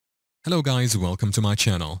Hello guys, welcome to my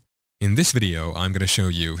channel. In this video, I'm going to show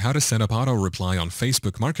you how to set up auto reply on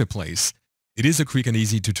Facebook Marketplace. It is a quick and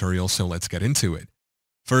easy tutorial, so let's get into it.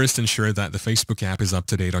 First, ensure that the Facebook app is up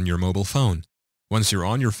to date on your mobile phone. Once you're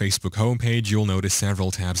on your Facebook homepage, you'll notice several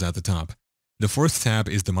tabs at the top. The fourth tab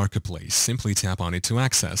is the Marketplace. Simply tap on it to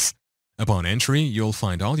access. Upon entry, you'll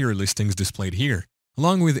find all your listings displayed here,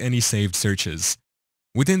 along with any saved searches.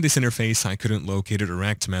 Within this interface, I couldn't locate a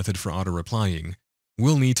direct method for auto replying.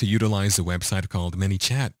 We'll need to utilize a website called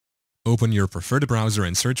ManyChat. Open your preferred browser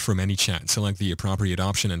and search for ManyChat. Select the appropriate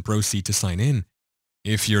option and proceed to sign in.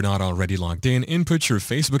 If you're not already logged in, input your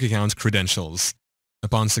Facebook account's credentials.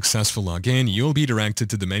 Upon successful login, you'll be directed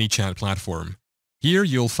to the ManyChat platform. Here,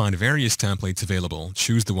 you'll find various templates available.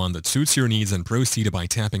 Choose the one that suits your needs and proceed by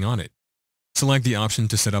tapping on it. Select the option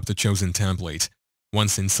to set up the chosen template.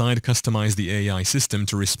 Once inside, customize the AI system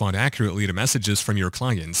to respond accurately to messages from your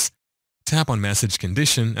clients. Tap on Message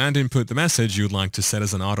Condition and input the message you'd like to set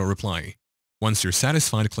as an auto reply. Once you're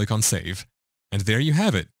satisfied, click on Save. And there you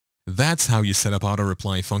have it. That's how you set up auto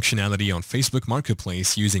reply functionality on Facebook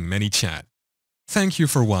Marketplace using ManyChat. Thank you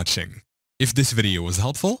for watching. If this video was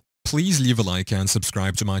helpful, please leave a like and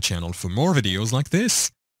subscribe to my channel for more videos like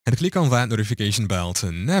this. And click on that notification bell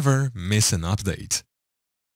to never miss an update.